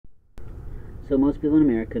So most people in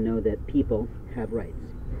America know that people have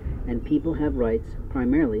rights, and people have rights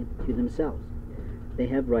primarily to themselves. They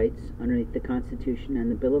have rights underneath the Constitution and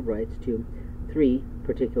the Bill of Rights to three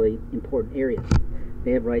particularly important areas.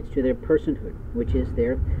 They have rights to their personhood, which is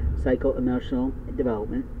their psycho-emotional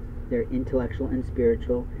development, their intellectual and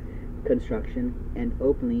spiritual construction, and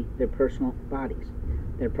openly their personal bodies,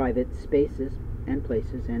 their private spaces and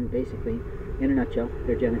places, and basically, in a nutshell,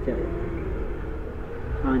 their genitalia.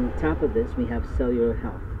 On top of this, we have cellular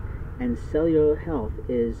health, and cellular health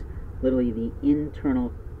is literally the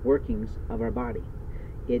internal workings of our body.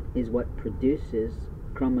 It is what produces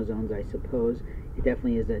chromosomes, I suppose. It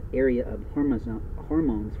definitely is an area of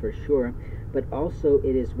hormones for sure, but also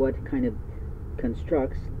it is what kind of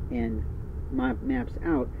constructs and maps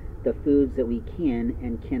out the foods that we can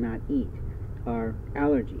and cannot eat, our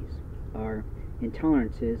allergies, our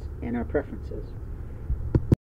intolerances, and our preferences.